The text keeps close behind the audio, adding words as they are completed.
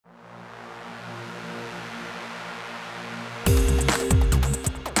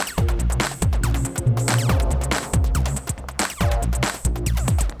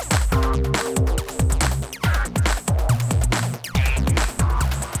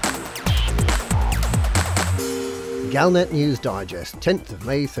Galnet News Digest, 10th of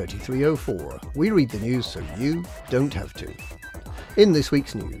May 3304. We read the news so you don't have to. In this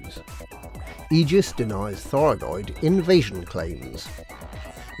week's news, Aegis denies Thargoid invasion claims.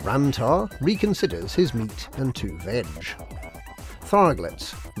 Ramtar reconsiders his meat and 2 veg.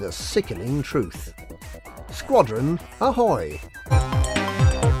 Tharglets, the sickening truth. Squadron, ahoy!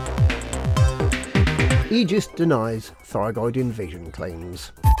 Aegis denies Thargoid invasion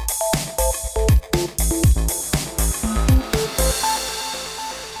claims.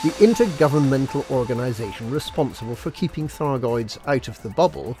 The intergovernmental organisation responsible for keeping Thargoids out of the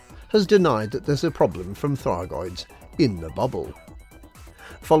bubble has denied that there's a problem from Thargoids in the bubble.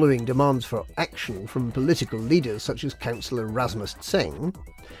 Following demands for action from political leaders such as Councillor Rasmus Seng,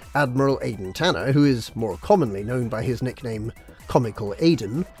 Admiral Aidan Tanner, who is more commonly known by his nickname Comical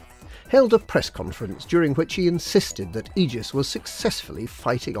Aidan, held a press conference during which he insisted that Aegis was successfully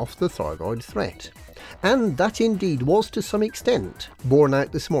fighting off the Thargoid threat. And that indeed was to some extent borne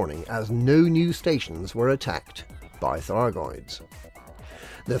out this morning as no news stations were attacked by Thargoids.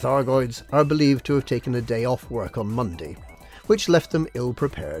 The Thargoids are believed to have taken a day off work on Monday, which left them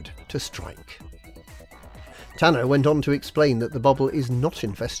ill-prepared to strike. Tanner went on to explain that the bubble is not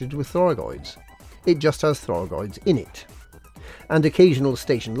infested with Thargoids. It just has Thargoids in it. And occasional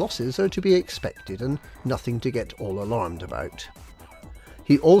station losses are to be expected and nothing to get all alarmed about.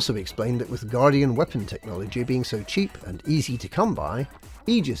 He also explained that with Guardian weapon technology being so cheap and easy to come by,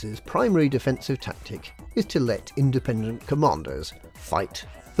 Aegis's primary defensive tactic is to let independent commanders fight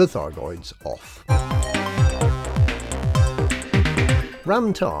the Thargoids off.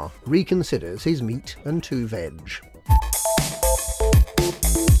 Ramtar reconsiders his meat and 2 veg.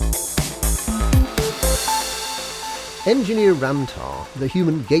 Engineer Ramtar, the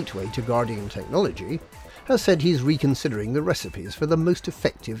human gateway to Guardian technology, has said he's reconsidering the recipes for the most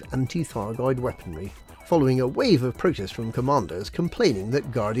effective anti-Thargoid weaponry, following a wave of protest from commanders complaining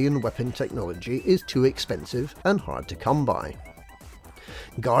that Guardian weapon technology is too expensive and hard to come by.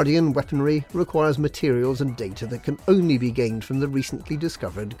 Guardian weaponry requires materials and data that can only be gained from the recently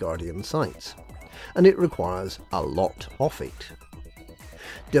discovered Guardian sites, and it requires a lot of it.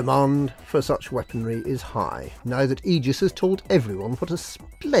 Demand for such weaponry is high, now that Aegis has told everyone what a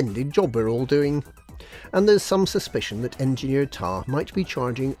splendid job we're all doing, and there's some suspicion that Engineer Tar might be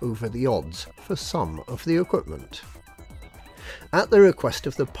charging over the odds for some of the equipment. At the request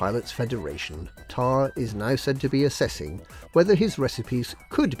of the Pilots Federation, Tar is now said to be assessing whether his recipes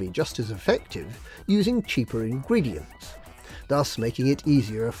could be just as effective using cheaper ingredients, thus making it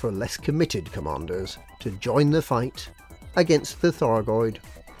easier for less committed commanders to join the fight against the Thargoid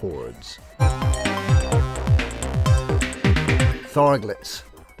hordes. Tharglets,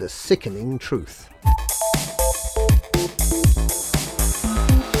 the sickening truth.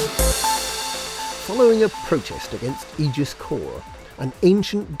 Following a protest against Aegis Core, an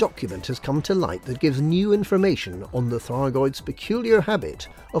ancient document has come to light that gives new information on the Thargoids' peculiar habit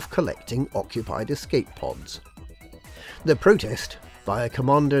of collecting occupied escape pods. The protest, by a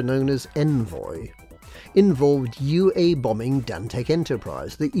commander known as Envoy, involved UA bombing Dantec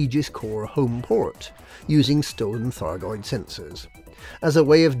Enterprise, the Aegis Core home port, using stolen Thargoid sensors, as a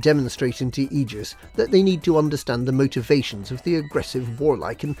way of demonstrating to Aegis that they need to understand the motivations of the aggressive,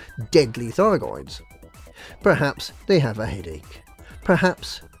 warlike and deadly Thargoids. Perhaps they have a headache.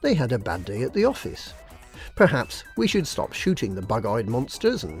 Perhaps they had a bad day at the office. Perhaps we should stop shooting the bug-eyed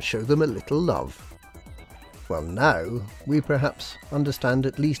monsters and show them a little love. Well, now we perhaps understand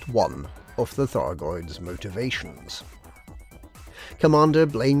at least one of the Thargoids' motivations. Commander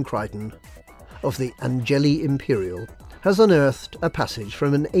Blaine Crichton of the Angeli Imperial has unearthed a passage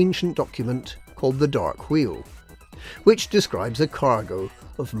from an ancient document called the Dark Wheel, which describes a cargo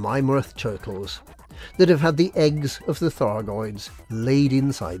of Mimorth turtles that have had the eggs of the Thargoids laid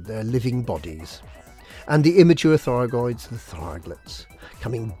inside their living bodies, and the immature Thargoids, the Tharglets,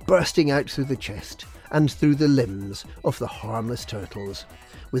 coming bursting out through the chest and through the limbs of the harmless turtles,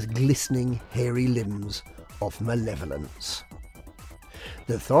 with glistening, hairy limbs of malevolence.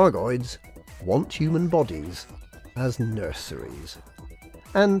 The Thargoids want human bodies as nurseries,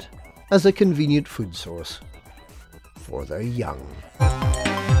 and as a convenient food source for their young.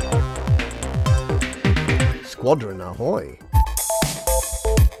 Squadron ahoy!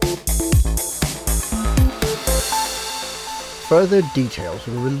 Further details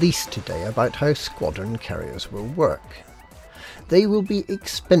were released today about how squadron carriers will work. They will be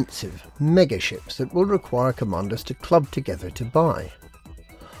expensive megaships that will require commanders to club together to buy.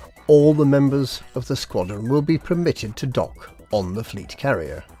 All the members of the squadron will be permitted to dock on the fleet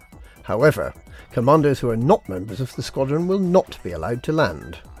carrier. However, commanders who are not members of the squadron will not be allowed to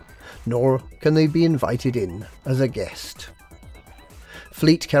land. nor can they be invited in as a guest.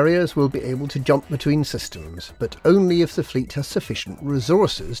 Fleet carriers will be able to jump between systems, but only if the fleet has sufficient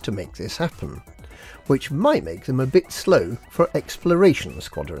resources to make this happen, which might make them a bit slow for exploration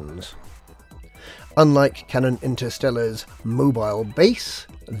squadrons. Unlike Canon Interstellar's mobile base,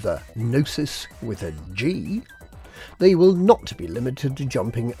 the Gnosis with a G, they will not be limited to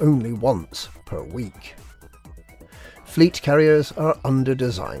jumping only once per week. Fleet carriers are under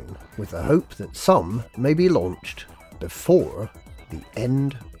design, with the hope that some may be launched before the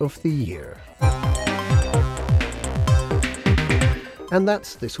end of the year. And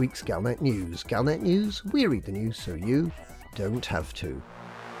that's this week's Galnet News. Galnet News, we read the news so you don't have to.